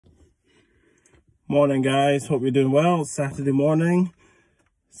Morning guys, hope you're doing well. It's Saturday morning.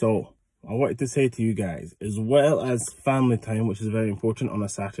 So I wanted to say to you guys, as well as family time, which is very important on a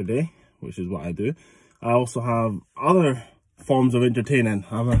Saturday, which is what I do, I also have other forms of entertaining.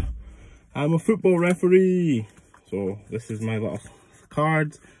 I'm a football referee. So this is my little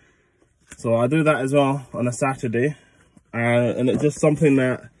card. So I do that as well on a Saturday. And it's just something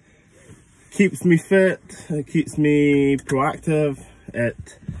that keeps me fit, it keeps me proactive,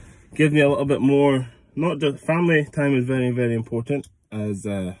 it gives me a little bit more, not just family time is very, very important as,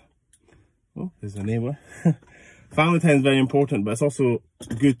 oh, there's a neighbour. Family time is very important, but it's also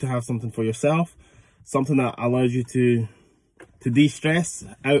good to have something for yourself, something that allows you to de-stress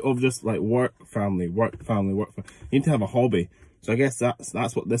out of just like work, family. You need to have a hobby. So I guess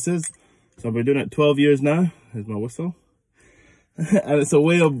that's what this is. So I've been doing it 12 years now. Here's my whistle. And it's a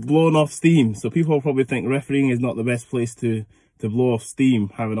way of blowing off steam. So people will probably think refereeing is not the best place to blow off steam,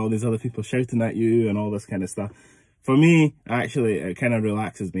 having all these other people shouting at you and all this kind of stuff. For me, actually, it kind of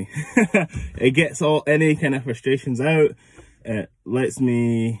relaxes me. It gets any kind of frustrations out. It lets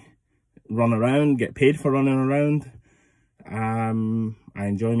me run around, get paid for running around. I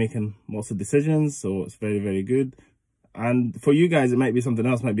enjoy making lots of decisions, so it's very, very good. And for you guys, it might be something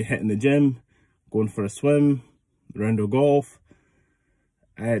else. It might be hitting the gym, going for a swim, a round of golf.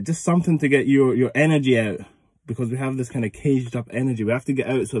 Just something to get your energy out, because we have this kind of caged up energy. We have to get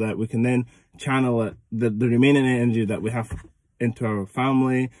out so that we can then channel it, the remaining energy that we have into our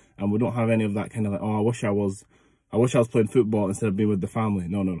family, and we don't have any of that kind of like, oh, I wish I was playing football instead of being with the family.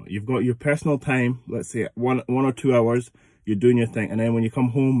 No. You've got your personal time, let's say one or 2 hours, you're doing your thing, and then when you come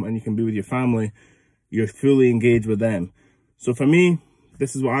home and you can be with your family, you're fully engaged with them. So for me,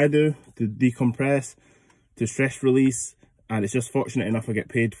 this is what I do to decompress, to stress release, and it's just fortunate enough I get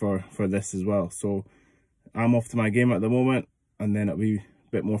paid for this as well. So I'm off to my game at the moment, and then it'll be a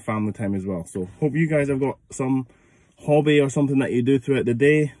bit more family time as well. So hope you guys have got some hobby or something that you do throughout the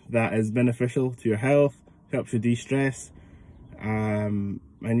day that is beneficial to your health, helps you de-stress. And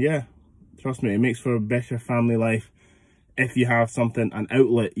yeah, trust me, it makes for a better family life if you have something, an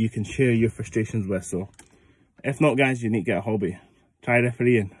outlet you can share your frustrations with. So if not, guys, you need to get a hobby. Try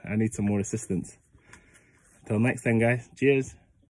refereeing. I need some more assistance. Till next time, guys. Cheers.